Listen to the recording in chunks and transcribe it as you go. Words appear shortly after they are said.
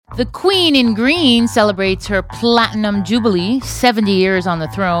The Queen in Green celebrates her Platinum Jubilee, 70 years on the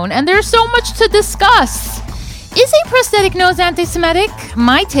throne, and there's so much to discuss. Is a prosthetic nose anti-Semitic?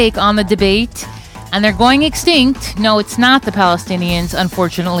 My take on the debate. And they're going extinct. No, it's not the Palestinians,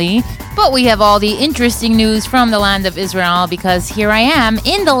 unfortunately. But we have all the interesting news from the land of Israel because here I am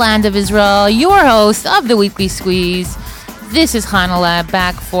in the land of Israel, your host of the Weekly Squeeze. This is Hanaleh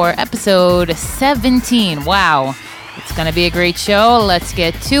back for episode 17. Wow. It's going to be a great show. Let's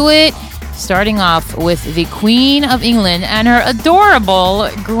get to it. Starting off with the Queen of England and her adorable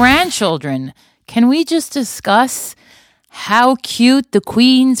grandchildren. Can we just discuss how cute the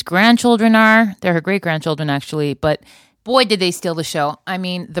Queen's grandchildren are? They're her great-grandchildren, actually, but boy, did they steal the show. I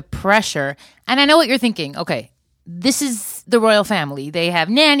mean, the pressure. And I know what you're thinking. Okay, this is the royal family. They have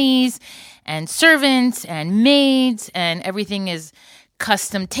nannies and servants and maids, and everything is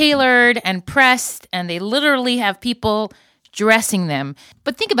custom tailored and pressed, and they literally have people dressing them.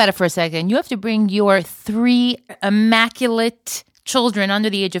 But think about it for a second. You have to bring your 3 immaculate children under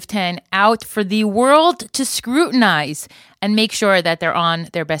the age of 10 out for the world to scrutinize and make sure that they're on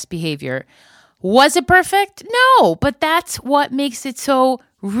their best behavior. Was it perfect? No, but that's what makes it so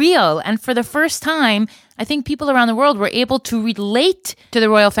real. And for the first time, I think people around the world were able to relate to the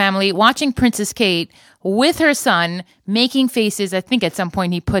royal family watching Princess Kate with her son making faces. I think at some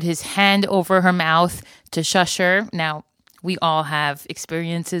point he put his hand over her mouth to shush her. Now, we all have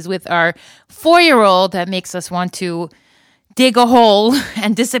experiences with our 4-year-old that makes us want to dig a hole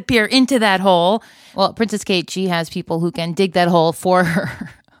and disappear into that hole. Well, Princess Kate, she has people who can dig that hole for her.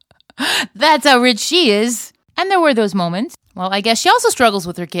 That's how rich she is. And there were those moments. Well, I guess she also struggles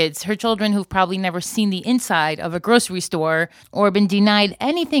with her kids, her children who've probably never seen the inside of a grocery store or been denied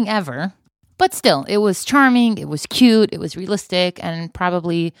anything ever. But still, it was charming, it was cute, it was realistic, and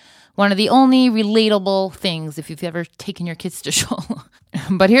probably one of the only relatable things if you've ever taken your kids to show.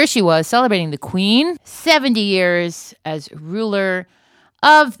 But here she was celebrating the Queen, 70 years as ruler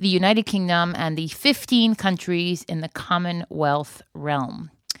of the United Kingdom and the 15 countries in the Commonwealth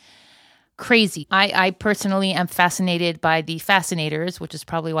realm. Crazy. I personally am fascinated by the fascinators, which is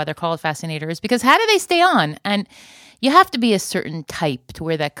probably why they're called fascinators, because how do they stay on? And you have to be a certain type to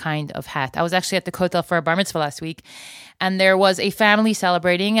wear that kind of hat. I was actually at the Kotel for a bar mitzvah last week, and there was a family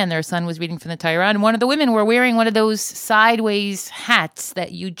celebrating, and their son was reading from the Torah, and one of the women were wearing one of those sideways hats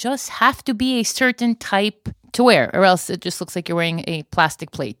that you just have to be a certain type to wear, or else it just looks like you're wearing a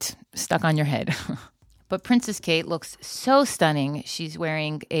plastic plate stuck on your head. But Princess Kate looks so stunning. She's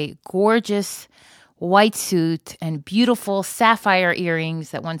wearing a gorgeous white suit and beautiful sapphire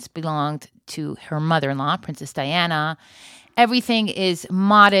earrings that once belonged to her mother-in-law, Princess Diana. Everything is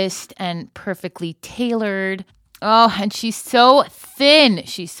modest and perfectly tailored. Oh, and she's so thin.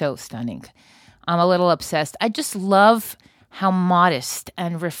 She's so stunning. I'm a little obsessed. I just love how modest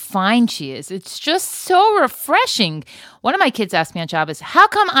and refined she is. It's just so refreshing. One of my kids asked me on Shabbos, how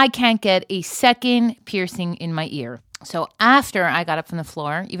come I can't get a second piercing in my ear? So after I got up from the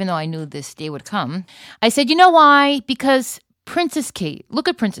floor, even though I knew this day would come, I said, you know why? Because Princess Kate, look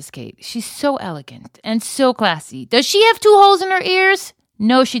at Princess Kate. She's so elegant and so classy. Does she have 2 holes in her ears?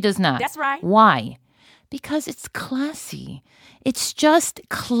 No, she does not. That's right. Why? Because it's classy. It's just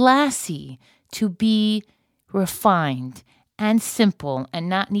classy to be refined and simple and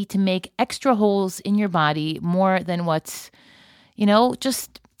not need to make extra holes in your body more than what's,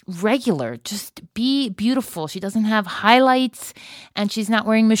 just regular. Just be beautiful. She doesn't have highlights and she's not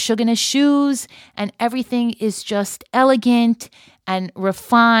wearing Meshuggah shoes, and everything is just elegant and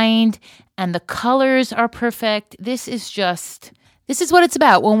refined and the colors are perfect. This is what it's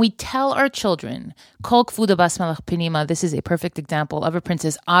about. When we tell our children, Kol Kvuda Bas Melech Penima, this is a perfect example of a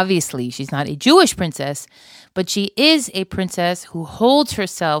princess. Obviously, she's not a Jewish princess, but she is a princess who holds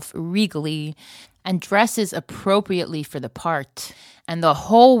herself regally and dresses appropriately for the part. And the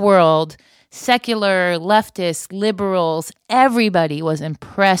whole world, secular, leftists, liberals, everybody was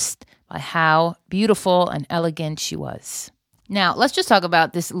impressed by how beautiful and elegant she was. Now, let's just talk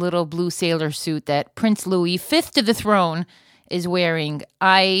about this little blue sailor suit that Prince Louis, 5th to the throne, is wearing.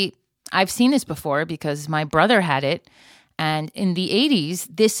 I've seen this before because my brother had it, and in the 80s,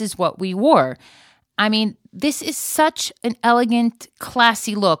 this is what we wore. I mean, this is such an elegant,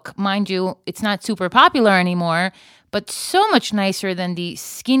 classy look. Mind you, it's not super popular anymore, but so much nicer than the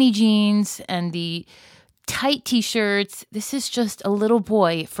skinny jeans and the tight t-shirts. This is just a little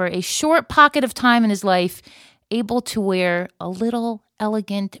boy for a short pocket of time in his life able to wear a little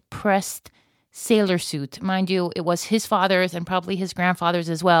elegant pressed sailor suit. Mind you, it was his father's and probably his grandfather's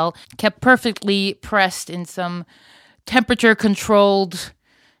as well. Kept perfectly pressed in some temperature-controlled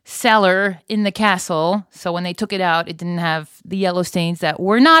cellar in the castle. So when they took it out, it didn't have the yellow stains that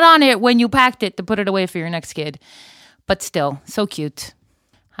were not on it when you packed it to put it away for your next kid. But still, so cute.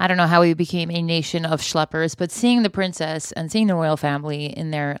 I don't know how we became a nation of schleppers, but seeing the princess and seeing the royal family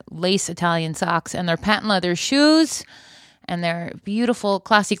in their lace Italian socks and their patent leather shoes and their beautiful,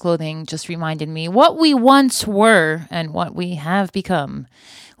 classy clothing just reminded me what we once were and what we have become.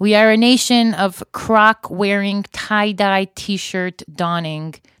 We are a nation of croc-wearing, tie-dye T-shirt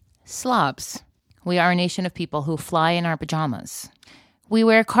donning slobs. We are a nation of people who fly in our pajamas. We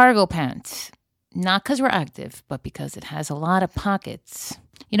wear cargo pants, not because we're active, but because it has a lot of pockets.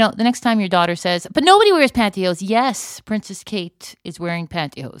 You know, the next time your daughter says, but nobody wears pantyhose. Yes, Princess Kate is wearing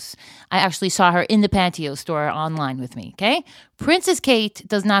pantyhose. I actually saw her in the pantyhose store online with me, okay? Princess Kate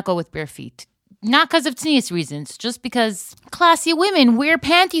does not go with bare feet. Not because of tznius reasons, just because classy women wear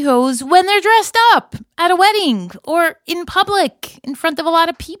pantyhose when they're dressed up at a wedding or in public in front of a lot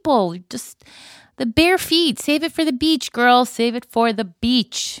of people. Just the bare feet. Save it for the beach, girl. Save it for the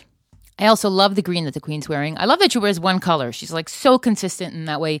beach. I also love the green that the Queen's wearing. I love that she wears one color. She's like so consistent in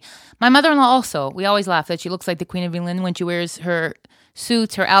that way. My mother-in-law also, we always laugh that she looks like the Queen of England when she wears her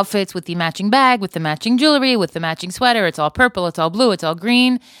suits, her outfits with the matching bag, with the matching jewelry, with the matching sweater. It's all purple, it's all blue, it's all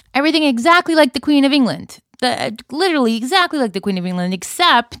green. Everything exactly like the Queen of England. Literally exactly like the Queen of England,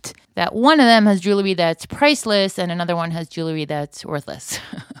 except that one of them has jewelry that's priceless and another one has jewelry that's worthless.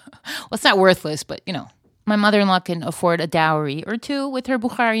 Well, it's not worthless, but you know. My mother-in-law can afford a dowry or two with her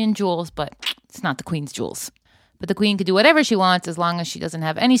Bukharian jewels, but it's not the Queen's jewels. But the Queen could do whatever she wants as long as she doesn't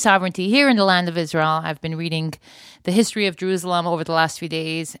have any sovereignty here in the land of Israel. I've been reading the history of Jerusalem over the last few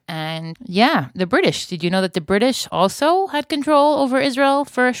days. And yeah, the British. Did you know that the British also had control over Israel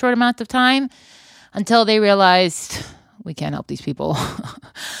for a short amount of time until they realized we can't help these people.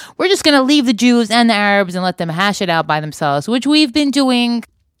 We're just going to leave the Jews and the Arabs and let them hash it out by themselves, which we've been doing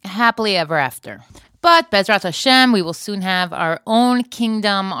happily ever after. But Bezrat Hashem, we will soon have our own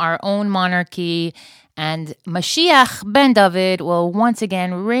kingdom, our own monarchy, and Mashiach ben David will once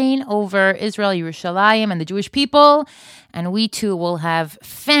again reign over Israel, Yerushalayim, and the Jewish people. And we too will have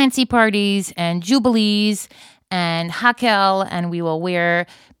fancy parties and jubilees and hakel, and we will wear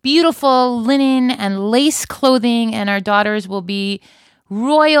beautiful linen and lace clothing, and our daughters will be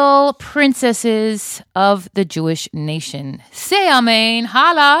royal princesses of the Jewish nation. Say amen.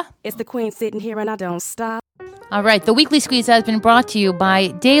 Holla. It's the Queen sitting here and I don't stop. All right. The Weekly Squeeze has been brought to you by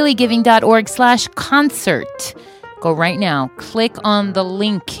dailygiving.org/concert. Go right now. Click on the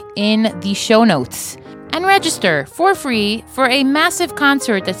link in the show notes and register for free for a massive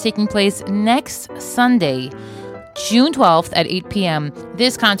concert that's taking place next Sunday, June 12th at 8 p.m.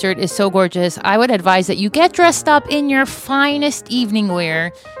 This concert is so gorgeous. I would advise that you get dressed up in your finest evening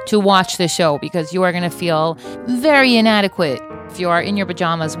wear to watch the show because you are going to feel very inadequate if you are in your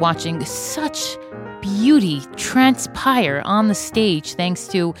pajamas watching such beauty transpire on the stage thanks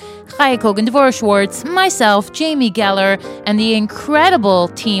to Chaya Kogan, Devorah Schwartz, myself, Jamie Geller, and the incredible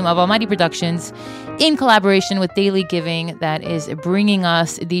team of Almighty Productions in collaboration with Daily Giving that is bringing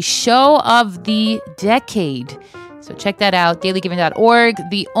us the show of the decade. So check that out, dailygiving.org,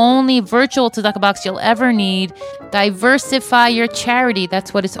 the only virtual tzedakah box you'll ever need. Diversify your charity.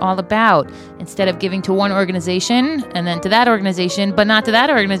 That's what it's all about. Instead of giving to one organization and then to that organization, but not to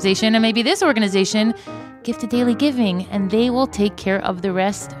that organization and maybe this organization, give to Daily Giving and they will take care of the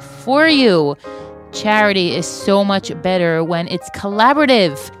rest for you. Charity is so much better when it's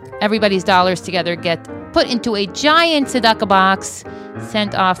collaborative. Everybody's dollars together get put into a giant tzedakah box,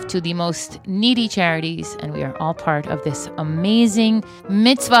 sent off to the most needy charities, and we are all part of this amazing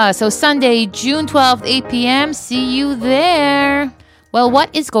mitzvah. So Sunday, June 12th, 8 p.m., see you there. Well,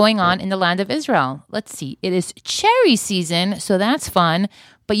 what is going on in the land of Israel? Let's see. It is cherry season, so that's fun,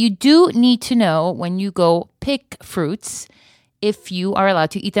 but you do need to know when you go pick fruits if you are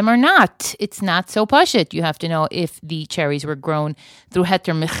allowed to eat them or not. It's not so pashut. You have to know if the cherries were grown through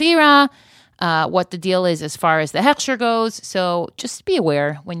heter mechira, what the deal is as far as the hechsher goes. So just be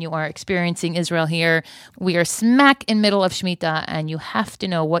aware when you are experiencing Israel here. We are smack in middle of Shemitah, and you have to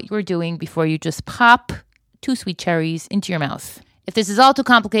know what you're doing before you just pop 2 sweet cherries into your mouth. If this is all too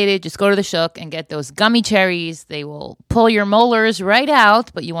complicated, just go to the shuk and get those gummy cherries. They will pull your molars right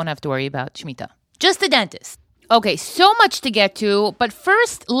out, but you won't have to worry about Shemitah. Just the dentist. Okay, so much to get to, but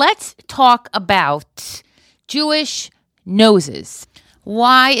first, let's talk about Jewish noses.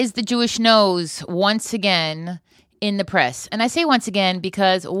 Why is the Jewish nose once again in the press? And I say once again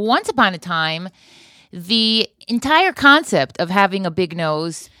because once upon a time, the entire concept of having a big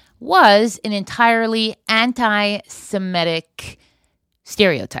nose was an entirely anti-Semitic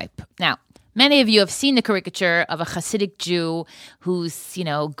stereotype. Now, Many of you have seen the caricature of a Hasidic Jew who's,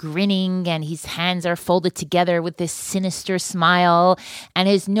 grinning and his hands are folded together with this sinister smile and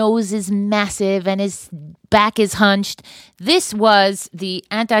his nose is massive and his back is hunched. This was the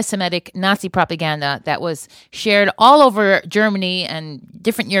anti-Semitic Nazi propaganda that was shared all over Germany and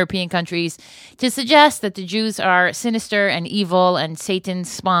different European countries to suggest that the Jews are sinister and evil and Satan's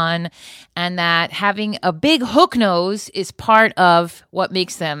spawn, and that having a big hook nose is part of what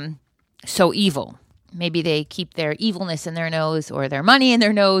makes them so evil. Maybe they keep their evilness in their nose or their money in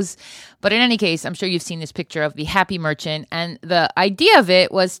their nose. But in any case, I'm sure you've seen this picture of the happy merchant. And the idea of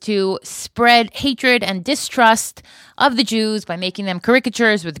it was to spread hatred and distrust of the Jews by making them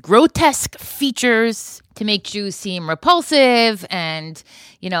caricatures with grotesque features to make Jews seem repulsive and,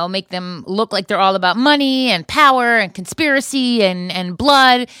 make them look like they're all about money and power and conspiracy and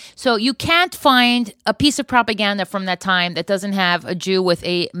blood. So you can't find a piece of propaganda from that time that doesn't have a Jew with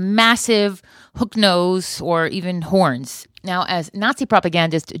a massive hook nose or even horns. Now, as Nazi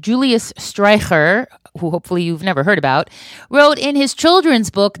propagandist Julius Streicher, who hopefully you've never heard about, wrote in his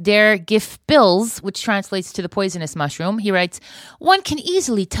children's book, Der Giftpilz, which translates to the poisonous mushroom, he writes, "One can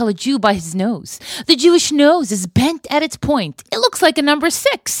easily tell a Jew by his nose. The Jewish nose is bent at its point. It looks like a number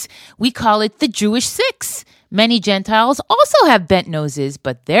 6. We call it the Jewish 6. Many Gentiles also have bent noses,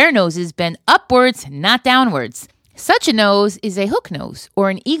 but their noses bend upwards, not downwards. Such a nose is a hook nose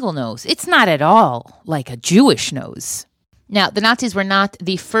or an eagle nose. It's not at all like a Jewish nose." Now, the Nazis were not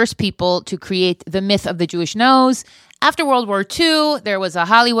the first people to create the myth of the Jewish nose. After World War II, there was a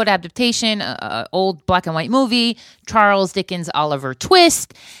Hollywood adaptation, an old black and white movie, Charles Dickens' Oliver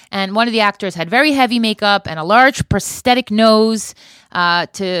Twist, and one of the actors had very heavy makeup and a large prosthetic nose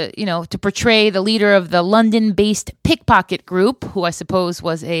to portray the leader of the London-based pickpocket group, who I suppose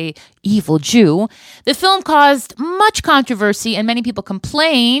was a evil Jew. The film caused much controversy, and many people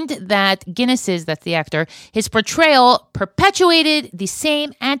complained that Guinness's, that's the actor, his portrayal perpetuated the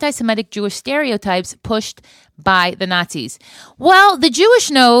same anti-Semitic Jewish stereotypes pushed by the Nazis. Well, the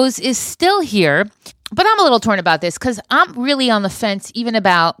Jewish nose is still here, but I'm a little torn about this because I'm really on the fence even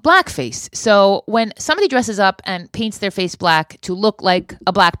about blackface. So when somebody dresses up and paints their face black to look like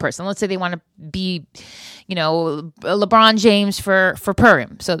a black person, let's say they want to be, LeBron James for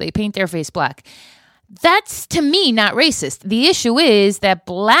Purim, so they paint their face black. That's, to me, not racist. The issue is that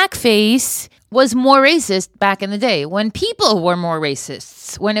blackface was more racist back in the day, when people were more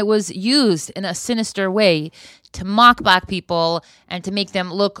racists, when it was used in a sinister way to mock black people and to make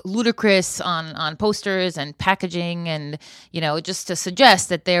them look ludicrous on posters and packaging and, just to suggest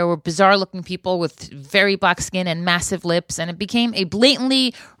that there were bizarre looking people with very black skin and massive lips. And it became a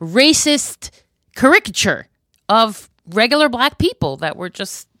blatantly racist caricature of regular black people that were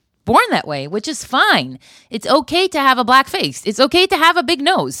just born that way, which is fine. It's okay to have a black face. It's okay to have a big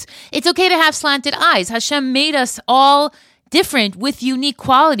nose. It's okay to have slanted eyes. Hashem made us all different with unique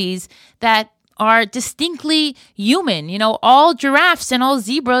qualities that are distinctly human. All giraffes and all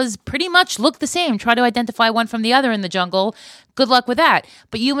zebras pretty much look the same. Try to identify one from the other in the jungle. Good luck with that.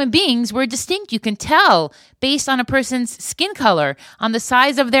 But human beings were distinct. You can tell based on a person's skin color, on the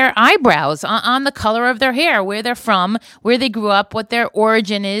size of their eyebrows, on the color of their hair, where they're from, where they grew up, what their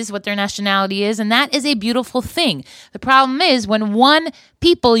origin is, what their nationality is. And that is a beautiful thing. The problem is when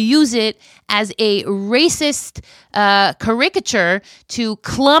people use it as a racist caricature to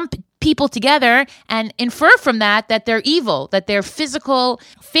clump people together and infer from that they're evil, that their physical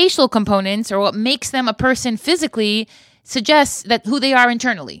facial components or what makes them a person physically suggests that who they are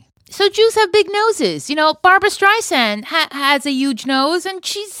internally. So Jews have big noses. Barbara Streisand has a huge nose and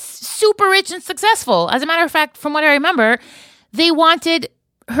she's super rich and successful. As a matter of fact, from what I remember, they wanted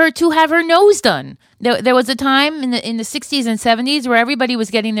her to have her nose done. There was a time in the 60s and 70s where everybody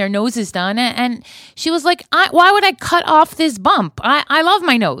was getting their noses done. And she was like, why would I cut off this bump? I love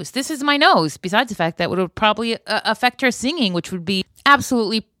my nose. This is my nose. Besides the fact that it would probably affect her singing, which would be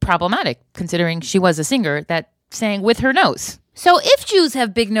absolutely problematic considering she was a singer that sang with her nose. So if Jews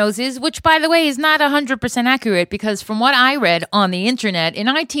have big noses, which by the way is not 100% accurate because from what I read on the internet, in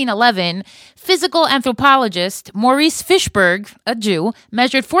 1911, physical anthropologist Maurice Fishberg, a Jew,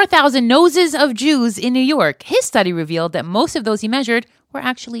 measured 4,000 noses of Jews in New York. His study revealed that most of those he measured were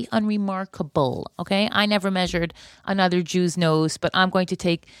actually unremarkable, okay? I never measured another Jew's nose, but I'm going to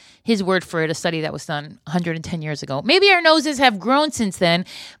take his word for it, a study that was done 110 years ago. Maybe our noses have grown since then,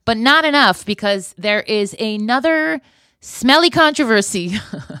 but not enough because there is another smelly controversy,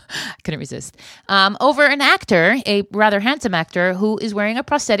 I couldn't resist, over an actor, a rather handsome actor, who is wearing a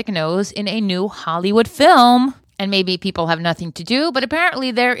prosthetic nose in a new Hollywood film. and maybe people have nothing to do, but apparently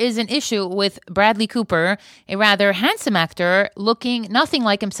there is an issue with Bradley Cooper, a rather handsome actor looking nothing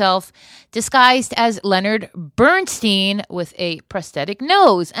like himself, disguised as Leonard Bernstein with a prosthetic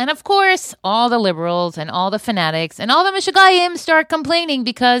nose. And of course, all the liberals and all the fanatics and all the Mishagayim start complaining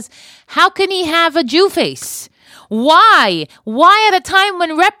because how can he have a Jew face? Why? Why at a time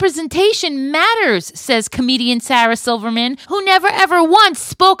when representation matters, says comedian Sarah Silverman, who never ever once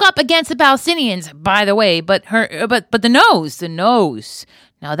spoke up against the Palestinians, by the way, but the nose.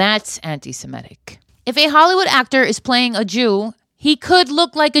 Now that's anti-Semitic. If a Hollywood actor is playing a Jew, he could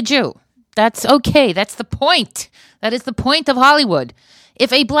look like a Jew. That's okay. That's the point. That is the point of Hollywood.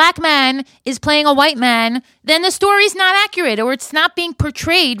 If a black man is playing a white man, then the story's not accurate or it's not being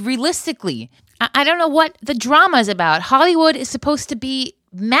portrayed realistically. I don't know what the drama is about. Hollywood is supposed to be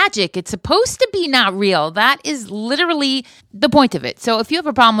magic. It's supposed to be not real. That is literally the point of it. So if you have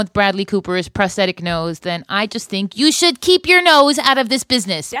a problem with Bradley Cooper's prosthetic nose, then I just think you should keep your nose out of this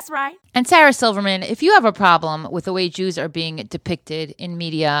business. That's right. And Sarah Silverman, if you have a problem with the way Jews are being depicted in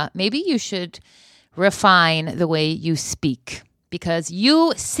media, maybe you should refine the way you speak. Because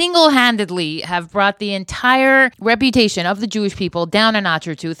you single-handedly have brought the entire reputation of the Jewish people down a notch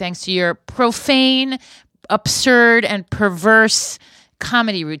or two thanks to your profane, absurd, and perverse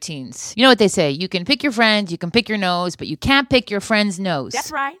comedy routines. You know what they say, you can pick your friends, you can pick your nose, but you can't pick your friend's nose.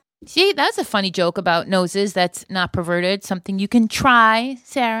 That's right. See, that's a funny joke about noses that's not perverted, something you can try,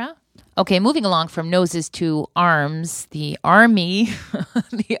 Sarah. Okay, moving along from noses to arms, the Army,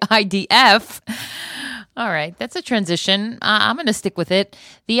 the IDF. All right, that's a transition. I'm going to stick with it.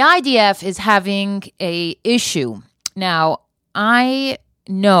 The IDF is having a issue. Now, I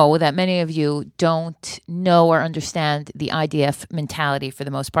know that many of you don't know or understand the IDF mentality for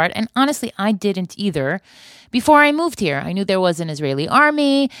the most part. And honestly, I didn't either. Before I moved here, I knew there was an Israeli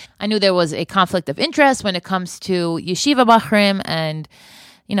army. I knew there was a conflict of interest when it comes to yeshiva bachrim and,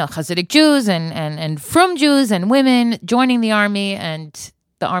 you know, Hasidic Jews and Frum Jews and women joining the army, and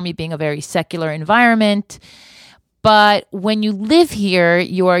the army being a very secular environment. But when you live here,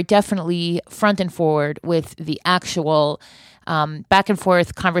 you are definitely front and forward with the actual back and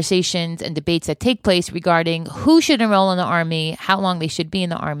forth conversations and debates that take place regarding who should enroll in the army, how long they should be in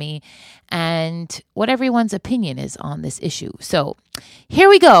the army, and what everyone's opinion is on this issue. So here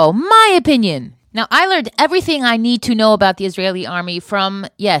we go. My opinion. Now, I learned everything I need to know about the Israeli army from,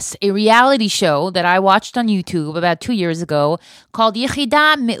 yes, a reality show that I watched on YouTube about 2 years ago called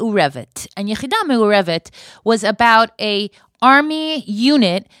Yechida Me'urevet. And Yechida Me'urevet was about a army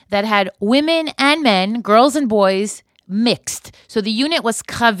unit that had women and men, girls and boys, mixed. So the unit was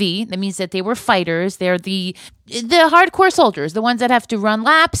Kravi. That means that they were fighters. They're the hardcore soldiers, the ones that have to run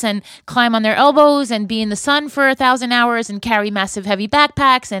laps and climb on their elbows and be in the sun for 1,000 hours and carry massive heavy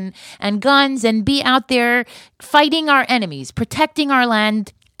backpacks and guns and be out there fighting our enemies, protecting our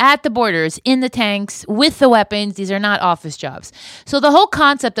land at the borders, in the tanks, with the weapons. These are not office jobs. So the whole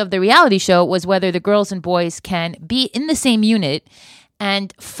concept of the reality show was whether the girls and boys can be in the same unit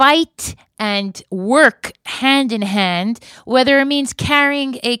and fight and work hand in hand, whether it means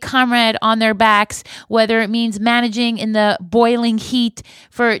carrying a comrade on their backs, whether it means managing in the boiling heat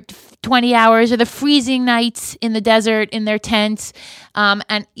for 20 hours or the freezing nights in the desert in their tents.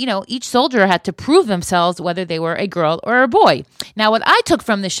 And, you know, each soldier had to prove themselves whether they were a girl or a boy. Now, what I took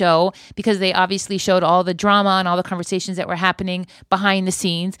from the show, because they obviously showed all the drama and all the conversations that were happening behind the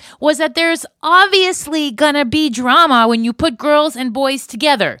scenes, was that there's obviously gonna be drama when you put girls and boys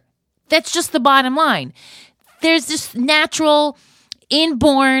together. That's just the bottom line. There's this natural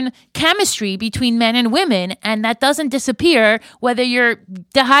inborn chemistry between men and women, and that doesn't disappear whether you're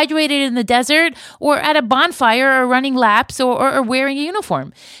dehydrated in the desert or at a bonfire or running laps or wearing a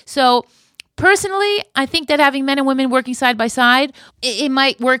uniform. So personally, I think that having men and women working side by side, it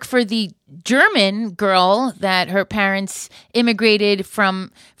might work for the German girl that her parents immigrated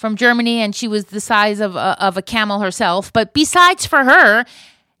from Germany, and she was the size of a camel herself. But besides for her,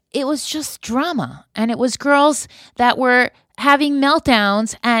 it was just drama. And it was girls that were having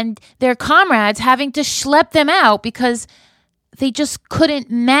meltdowns and their comrades having to schlep them out because they just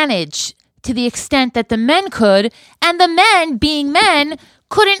couldn't manage to the extent that the men could. And the men, being men,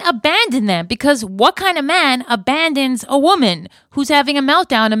 couldn't abandon them, because what kind of man abandons a woman who's having a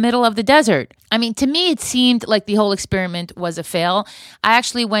meltdown in the middle of the desert? I mean, to me, it seemed like the whole experiment was a fail. I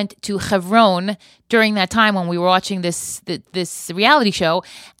actually went to Hebron during that time when we were watching this reality show,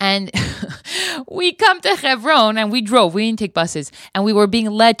 and we come to Hebron and we drove. We didn't take buses, and we were being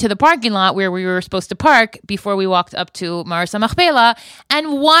led to the parking lot where we were supposed to park before we walked up to Maris Machpelah.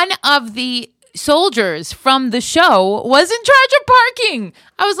 And one of the soldiers from the show was in charge of parking.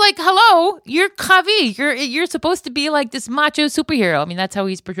 I was like, hello, you're Kavi. You're supposed to be like this macho superhero. I mean, that's how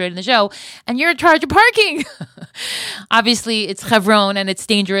he's portrayed in the show. And you're in charge of parking. Obviously, it's Chevron and it's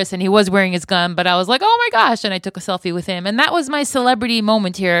dangerous and he was wearing his gun. But I was like, oh my gosh. And I took a selfie with him. And that was my celebrity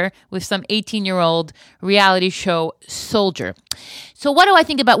moment here with some 18-year-old reality show soldier. So what do I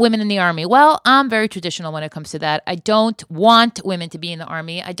think about women in the army? Well, I'm very traditional when it comes to that. I don't want women to be in the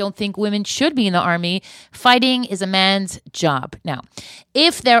army. I don't think women should be in the army. Fighting is a man's job. Now,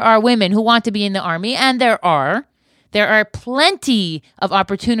 if there are women who want to be in the army, and there are plenty of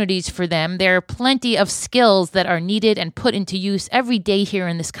opportunities for them. There are plenty of skills that are needed and put into use every day here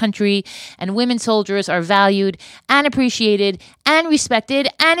in this country. And women soldiers are valued and appreciated and respected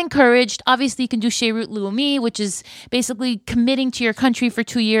and encouraged. Obviously, you can do Sheirut Leumi, which is basically committing to your country for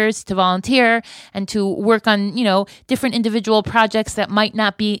 2 years to volunteer and to work on, different individual projects that might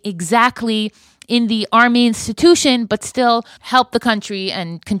not be exactly in the army institution, but still help the country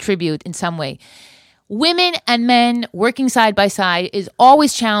and contribute in some way. Women and men working side by side is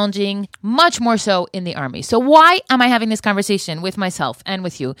always challenging, much more so in the army. So why am I having this conversation with myself and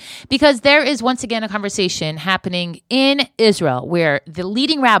with you? Because there is once again a conversation happening in Israel where the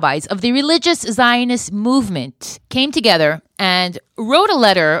leading rabbis of the religious Zionist movement came together and wrote a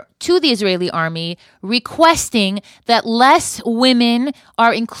letter to the Israeli army requesting that less women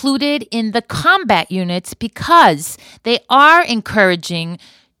are included in the combat units because they are encouraging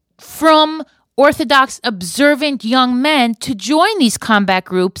from Orthodox observant young men to join these combat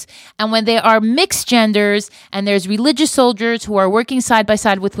groups. And when they are mixed genders and there's religious soldiers who are working side by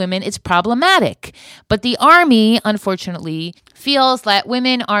side with women, it's problematic. But the army, unfortunately, feels that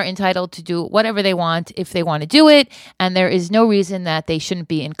women are entitled to do whatever they want if they want to do it. And there is no reason that they shouldn't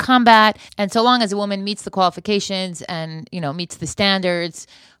be in combat. And so long as a woman meets the qualifications and, meets the standards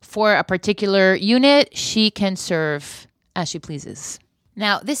for a particular unit, she can serve as she pleases.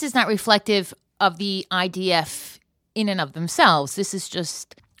 Now, this is not reflective of the IDF in and of themselves. This is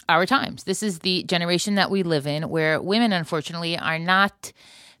just our times. This is the generation that we live in where women, unfortunately, are not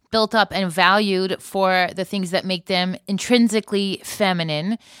built up and valued for the things that make them intrinsically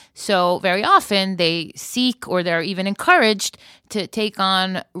feminine. So very often they seek or they're even encouraged to take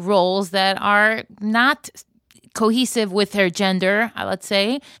on roles that are not cohesive with her gender, let's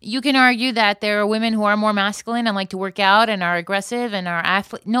say. You can argue that there are women who are more masculine and like to work out and are aggressive and are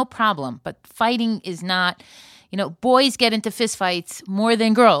athlete. No problem. But fighting is not, boys get into fistfights more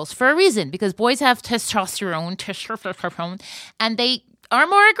than girls for a reason, because boys have testosterone, and they are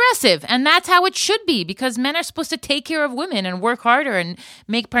more aggressive. And that's how it should be, because men are supposed to take care of women and work harder and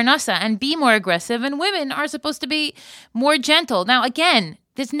make parnasa and be more aggressive. And women are supposed to be more gentle. Now, again,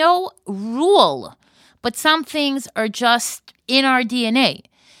 there's no rule. But some things are just in our DNA.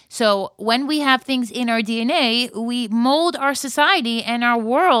 So when we have things in our DNA, we mold our society and our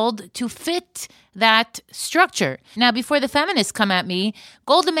world to fit that structure. Now, before the feminists come at me,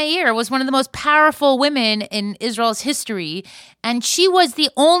 Golda Meir was one of the most powerful women in Israel's history. And she was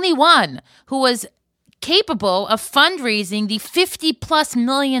the only one who was capable of fundraising the $50+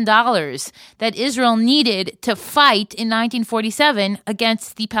 million that Israel needed to fight in 1947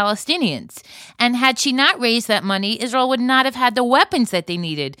 against the Palestinians. And had she not raised that money, Israel would not have had the weapons that they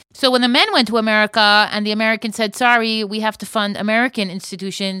needed. So when the men went to America and the Americans said, sorry, we have to fund American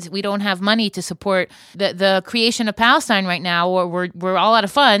institutions, we don't have money to support the creation of Palestine right now, or we're all out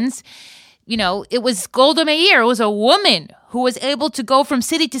of funds. It was Golda Meir, it was a woman who was able to go from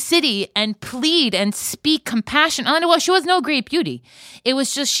city to city and plead and speak compassion. Well, she was no great beauty. It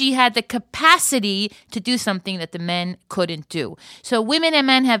was just she had the capacity to do something that the men couldn't do. So women and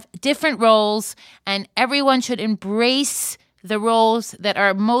men have different roles, and everyone should embrace the roles that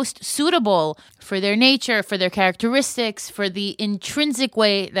are most suitable for their nature, for their characteristics, for the intrinsic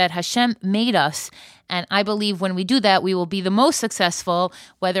way that Hashem made us. And I believe when we do that, we will be the most successful,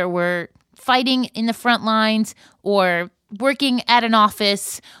 whether we're fighting in the front lines or working at an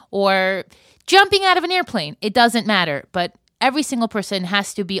office or jumping out of an airplane. It doesn't matter. But every single person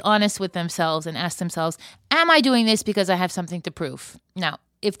has to be honest with themselves and ask themselves, am I doing this because I have something to prove? Now,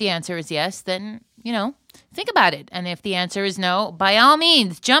 if the answer is yes, then, think about it. And if the answer is no, by all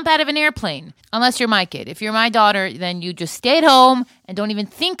means, jump out of an airplane. Unless you're my kid. If you're my daughter, then you just stay at home and don't even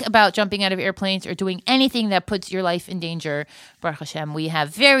think about jumping out of airplanes or doing anything that puts your life in danger. Baruch Hashem, we have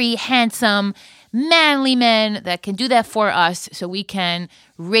very handsome, manly men that can do that for us, so we can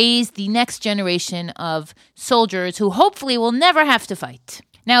raise the next generation of soldiers who hopefully will never have to fight.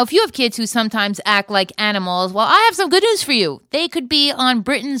 Now, if you have kids who sometimes act like animals, well, I have some good news for you. They could be on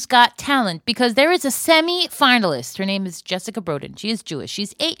Britain's Got Talent because there is a semi-finalist. Her name is Jessica Broden. She is Jewish.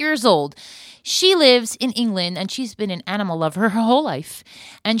 She's 8 years old. She lives in England, and she's been an animal lover her whole life.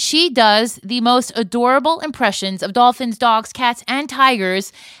 And she does the most adorable impressions of dolphins, dogs, cats, and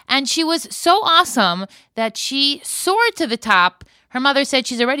tigers. And she was so awesome that she soared to the top. Her mother said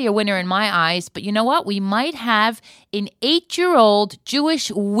she's already a winner in my eyes, but you know what? We might have an 8-year-old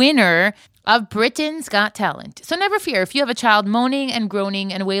Jewish winner of Britain's Got Talent. So never fear, if you have a child moaning and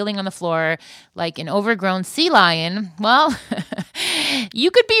groaning and wailing on the floor like an overgrown sea lion, well,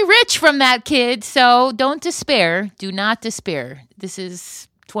 you could be rich from that kid, so don't despair. Do not despair. This is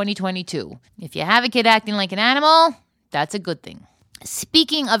 2022. If you have a kid acting like an animal, that's a good thing.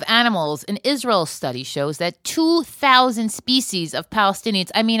 Speaking of animals, an Israel study shows that 2,000 species of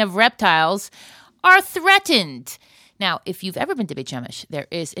of reptiles, are threatened. Now, if you've ever been to Beit Shemesh, there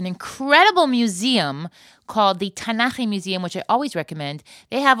is an incredible museum called the Tanachi Museum, which I always recommend.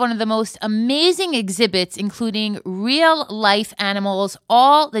 They have one of the most amazing exhibits, including real-life animals,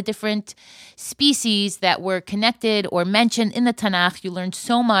 all the different species that were connected or mentioned in the Tanakh. You learn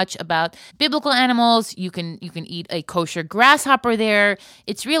so much about biblical animals. You can eat a kosher grasshopper there.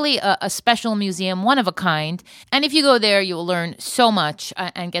 It's really a special museum, one of a kind. And if you go there, you will learn so much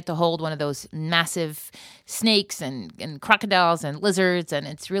and get to hold one of those massive snakes and crocodiles and lizards, and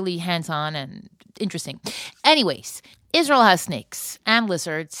it's really hands-on and interesting. Anyways, Israel has snakes and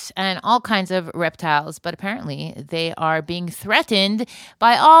lizards and all kinds of reptiles, but apparently they are being threatened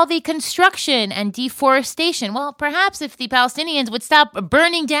by all the construction and deforestation. Well, perhaps if the Palestinians would stop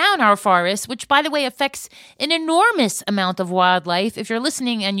burning down our forests, which, by the way, affects an enormous amount of wildlife. If you're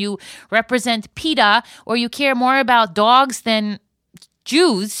listening and you represent PETA or you care more about dogs than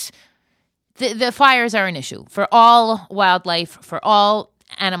Jews, the fires are an issue for all wildlife, for all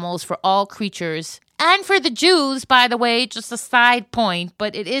animals, for all creatures, and for the Jews, by the way, just a side point,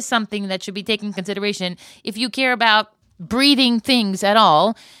 but it is something that should be taken into consideration if you care about breathing things at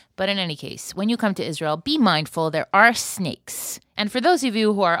all. But in any case, when you come to Israel, be mindful there are snakes. And for those of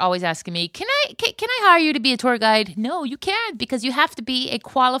you who are always asking me, can I hire you to be a tour guide? No, you can't, because you have to be a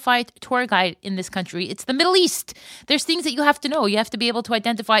qualified tour guide in this country. It's the Middle East. There's things that you have to know. You have to be able to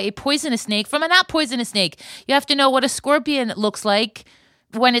identify a poisonous snake from a not poisonous snake. You have to know what a scorpion looks like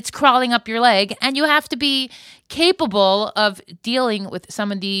when it's crawling up your leg, and you have to be capable of dealing with some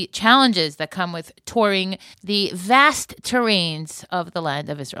of the challenges that come with touring the vast terrains of the land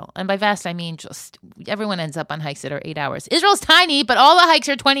of Israel. And by vast, I mean just everyone ends up on hikes that are 8 hours. Israel's tiny, but all the hikes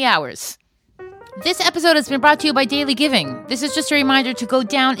are 20 hours. This episode has been brought to you by Daily Giving. This is just a reminder to go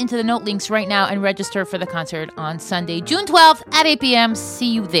down into the note links right now and register for the concert on Sunday, June 12th at 8 p.m.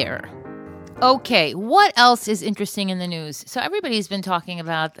 See you there. Okay, what else is interesting in the news? So everybody's been talking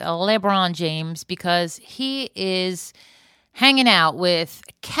about LeBron James because he is hanging out with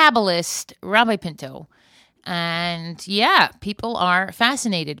Kabbalist Rabbi Pinto. And yeah, people are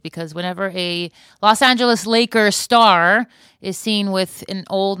fascinated because whenever a Los Angeles Lakers star is seen with an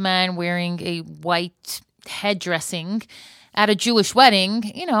old man wearing a white head dressing at a Jewish wedding,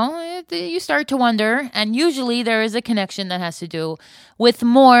 you start to wonder. And usually there is a connection that has to do with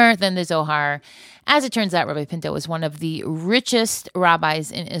more than the Zohar. As it turns out, Rabbi Pinto is one of the richest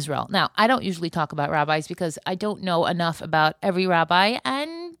rabbis in Israel. Now, I don't usually talk about rabbis because I don't know enough about every rabbi.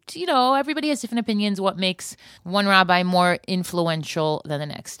 And, everybody has different opinions what makes one rabbi more influential than the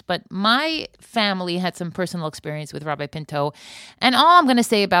next. But my family had some personal experience with Rabbi Pinto. And all I'm going to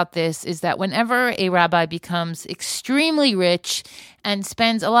say about this is that whenever a rabbi becomes extremely rich and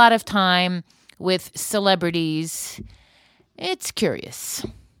spends a lot of time with celebrities, it's curious.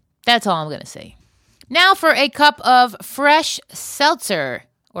 That's all I'm going to say. Now for a cup of fresh seltzer,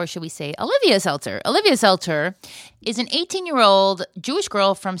 or should we say Olivia Seltzer. Olivia Seltzer is an 18-year-old Jewish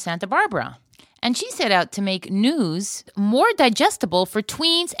girl from Santa Barbara. And she set out to make news more digestible for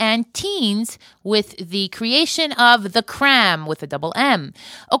tweens and teens with the creation of The Cram with a double M.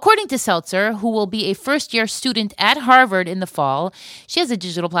 According to Seltzer, who will be a first-year student at Harvard in the fall, she has a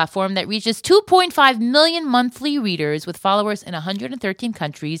digital platform that reaches 2.5 million monthly readers with followers in 113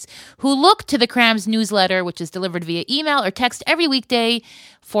 countries who look to The Cram's newsletter, which is delivered via email or text every weekday,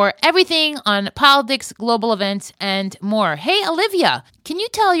 for everything on politics, global events, and more. Hey, Olivia, can you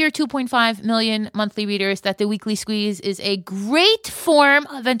tell your 2.5 million monthly readers that the Weekly Squeeze is a great form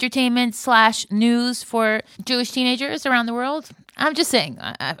of entertainment / news for Jewish teenagers around the world? I'm just saying,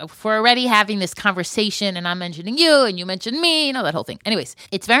 if we're already having this conversation and I'm mentioning you and you mentioned me, that whole thing. Anyways,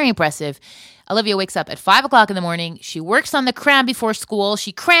 it's very impressive. Olivia wakes up at 5 o'clock in the morning. She works on the cram before school.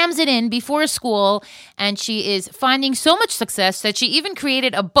 She crams it in before school, and she is finding so much success that she even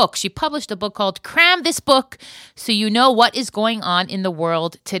created a book. She published a book called Cram This Book So You Know What Is Going On in the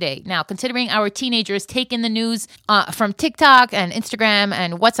World Today. Now, considering our teenagers take in the news from TikTok and Instagram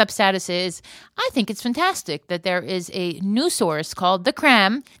and WhatsApp statuses, I think it's fantastic that there is a news source called The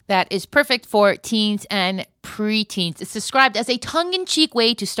Cram that is perfect for teens and preteens. It's described as a tongue-in-cheek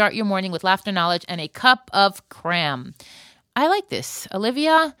way to start your morning with laughter, knowledge, and a cup of cram. I like this.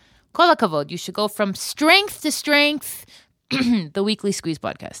 Olivia, kol hakavod. You should go from strength to strength. The Weekly Squeeze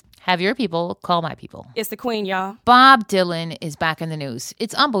podcast. Have your people call my people. It's the queen, y'all. Bob Dylan is back in the news.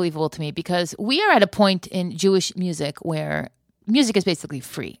 It's unbelievable to me because we are at a point in Jewish music where music is basically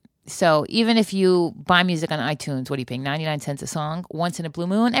free. So even if you buy music on iTunes, what are you paying? 99 cents a song once in a blue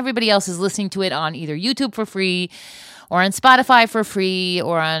moon. Everybody else is listening to it on either YouTube for free or on Spotify for free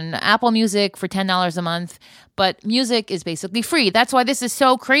or on Apple Music for $10 a month. But music is basically free. That's why this is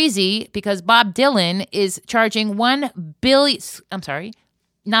so crazy, because Bob Dylan is charging £1 billion. I'm sorry,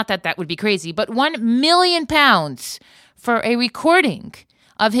 not that that would be crazy, but £1 million for a recording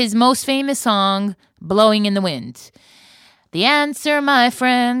of his most famous song, Blowing in the Wind. The answer, my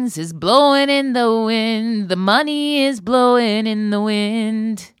friends, is blowing in the wind. The money is blowing in the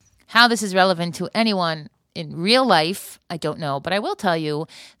wind. How this is relevant to anyone in real life, I don't know, but I will tell you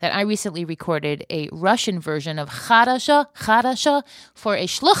that I recently recorded a Russian version of Kharasha for a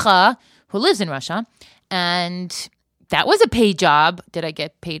shlucha who lives in Russia, and that was a paid job. Did I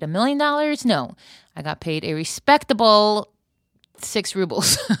get paid $1 million? No. I got paid a respectable 6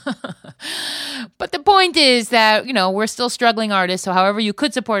 rubles. But the point is that, we're still struggling artists. So however you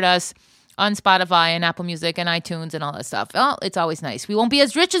could support us on Spotify and Apple Music and iTunes and all that stuff, well, it's always nice. We won't be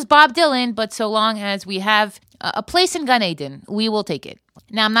as rich as Bob Dylan, but so long as we have a place in Gan Eden, we will take it.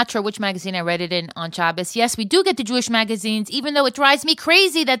 Now, I'm not sure which magazine I read it in on Shabbos. Yes, we do get the Jewish magazines, even though it drives me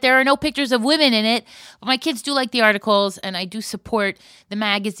crazy that there are no pictures of women in it. But my kids do like the articles, and I do support the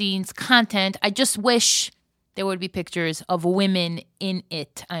magazine's content. I just wish there would be pictures of women in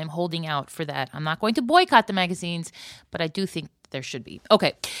it. I am holding out for that. I'm not going to boycott the magazines, but I do think there should be.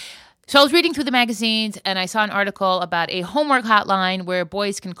 Okay. So I was reading through the magazines, and I saw an article about a homework hotline where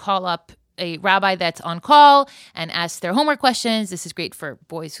boys can call up a rabbi that's on call and ask their homework questions. This is great for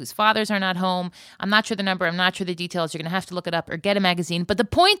boys whose fathers are not home. I'm not sure the number. I'm not sure the details. You're going to have to look it up or get a magazine. But the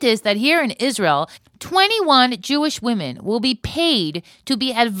point is that here in Israel, 21 Jewish women will be paid to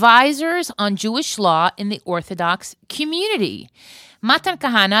be advisors on Jewish law in the Orthodox community. Matan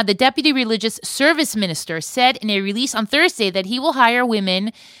Kahana, the deputy religious service minister, said in a release on Thursday that he will hire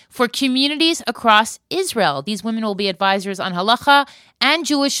women for communities across Israel. These women will be advisors on halacha and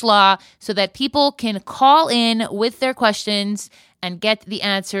Jewish law so that people can call in with their questions and get the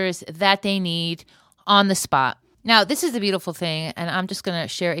answers that they need on the spot. Now, this is the beautiful thing, and I'm just going to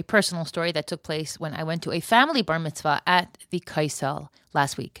share a personal story that took place when I went to a family bar mitzvah at the Kaisel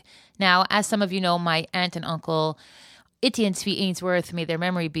last week. Now, as some of you know, my aunt and uncle Itty and Tzvi Ainsworth, may their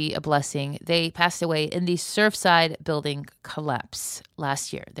memory be a blessing. They passed away in the Surfside building collapse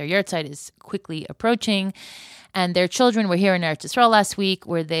last year. Their yahrzeit is quickly approaching, and their children were here in Eretz Yisrael last week,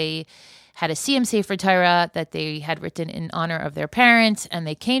 where they had a Siyum Sefer Torah that they had written in honor of their parents, and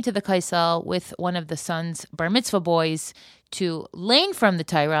they came to the Kaisel with one of the son's bar mitzvah boys to learn from the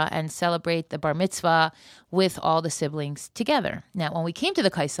Torah and celebrate the bar mitzvah with all the siblings together. Now, when we came to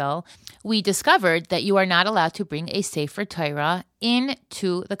the Kaisel, we discovered that you are not allowed to bring a Sefer Torah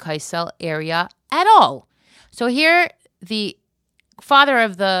into the Kaisel area at all. So here, the father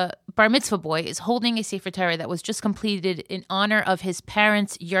of the bar mitzvah boy is holding a Sefer Torah that was just completed in honor of his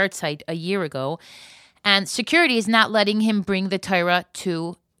parents' yahrzeit a year ago, and security is not letting him bring the Torah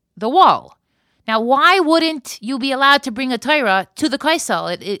to the wall. Now, why wouldn't you be allowed to bring a Torah to the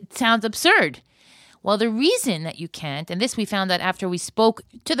Kaisel? It sounds absurd. Well, the reason that you can't, and this we found out after we spoke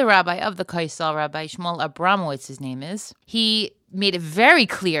to the rabbi of the Kaisel, Rabbi Shmuel Abramowitz, his name is, he made it very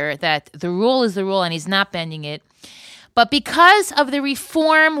clear that the rule is the rule and he's not bending it. But because of the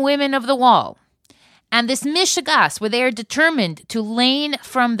Reform Women of the Wall and this Mishagas, where they are determined to lane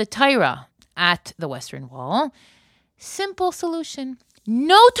from the Torah at the Western Wall, simple solution.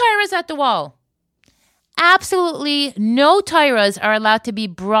 No Torahs at the wall. Absolutely no Torahs are allowed to be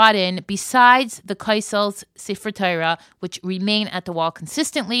brought in besides the Kaisel's Sefer Torah, which remain at the wall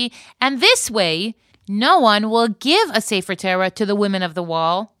consistently. And this way, no one will give a Sefer Torah to the women of the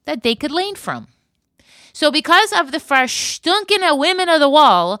wall that they could lane from. So because of the Verstunkene women of the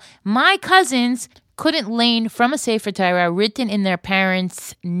wall, my cousins couldn't lane from a Sefer Torah written in their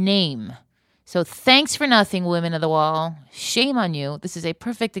parents' name. So thanks for nothing, women of the wall. Shame on you. This is a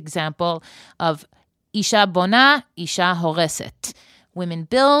perfect example of Isha bona, Isha horeset. Women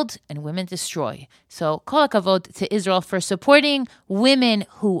build and women destroy. So kol hakavod to Israel for supporting women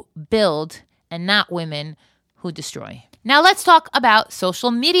who build and not women who destroy. Now let's talk about social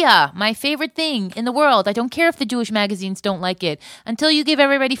media, my favorite thing in the world. I don't care if the Jewish magazines don't like it. Until you give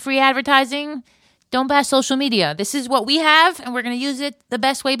everybody free advertising, don't bash social media. This is what we have, and we're going to use it the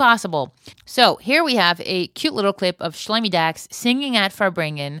best way possible. So here we have a cute little clip of Shlomi Dax singing at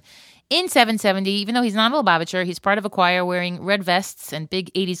Farbrengen in 770. Even though he's not a Lubavitcher, he's part of a choir wearing red vests and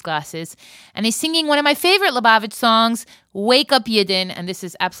big 80s glasses. And he's singing one of my favorite Lubavitch songs, Wake Up Yidden. And this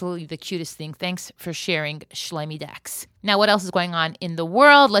is absolutely the cutest thing. Thanks for sharing, Shlomi Dax. Now, what else is going on in the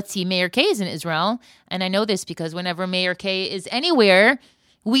world? Let's see. Meir Kay is in Israel. And I know this because whenever Meir Kay is anywhere,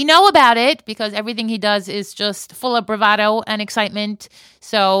 we know about it because everything he does is just full of bravado and excitement.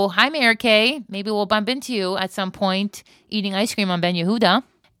 So, hi, Meir Kay. Maybe we'll bump into you at some point eating ice cream on Ben Yehuda.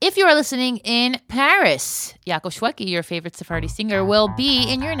 If you are listening in Paris, Yaakov Shweki, your favorite Sephardi singer, will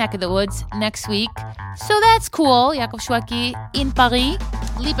be in your neck of the woods next week. So that's cool. Yaakov Shweki in Paris.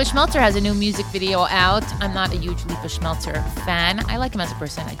 Lipa Schmelzer has a new music video out. I'm not a huge Lipa Schmelzer fan. I like him as a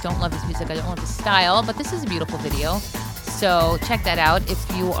person. I don't love his music. I don't love his style. But this is a beautiful video. So check that out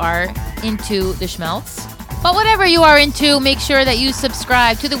if you are into the Schmelz. But whatever you are into, make sure that you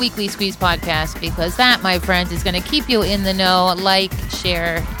subscribe to the Weekly Squeeze podcast because that, my friends, is going to keep you in the know. Like,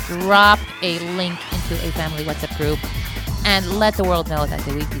 share, drop a link into a family WhatsApp group, and let the world know that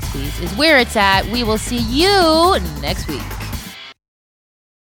the Weekly Squeeze is where it's at. We will see you next week.